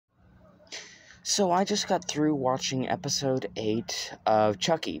So I just got through watching episode 8 of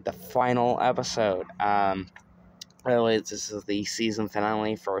Chucky, the final episode. Really, this is the season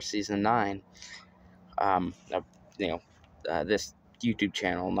finale for season 9. Of, you know, this YouTube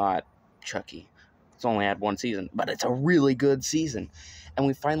channel, not Chucky. It's only had one season, but it's a really good season. And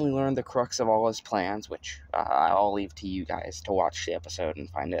we finally learned the crux of all his plans, which I'll leave to you guys to watch the episode and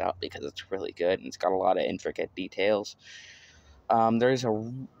find it out because it's really good and it's got a lot of intricate details. There's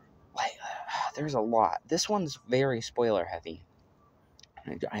a lot. This one's very spoiler heavy.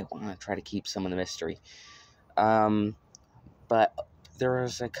 I want to try to keep some of the mystery. But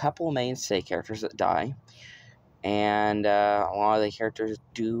there's a couple mainstay characters that die, and a lot of the characters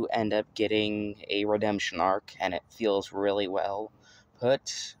do end up getting a redemption arc, and it feels really well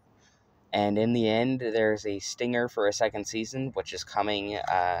put. And in the end, there's a stinger for a second season, which is coming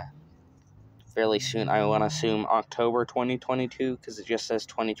fairly soon. I want to assume October 2022, because it just says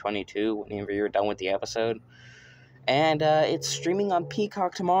 2022 whenever you're done with the episode. And it's streaming on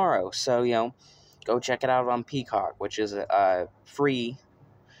Peacock tomorrow, so, go check it out on Peacock, which is free.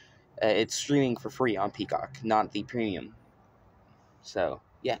 It's streaming for free on Peacock, not the premium. So,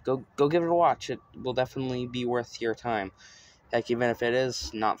 yeah, go give it a watch. It will definitely be worth your time. Heck, even if it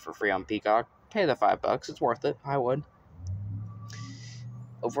is not for free on Peacock, pay the $5. It's worth it. I would.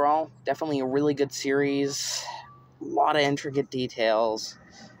 Overall, definitely a really good series. A lot of intricate details.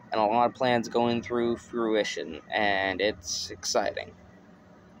 And a lot of plans going through fruition. And it's exciting.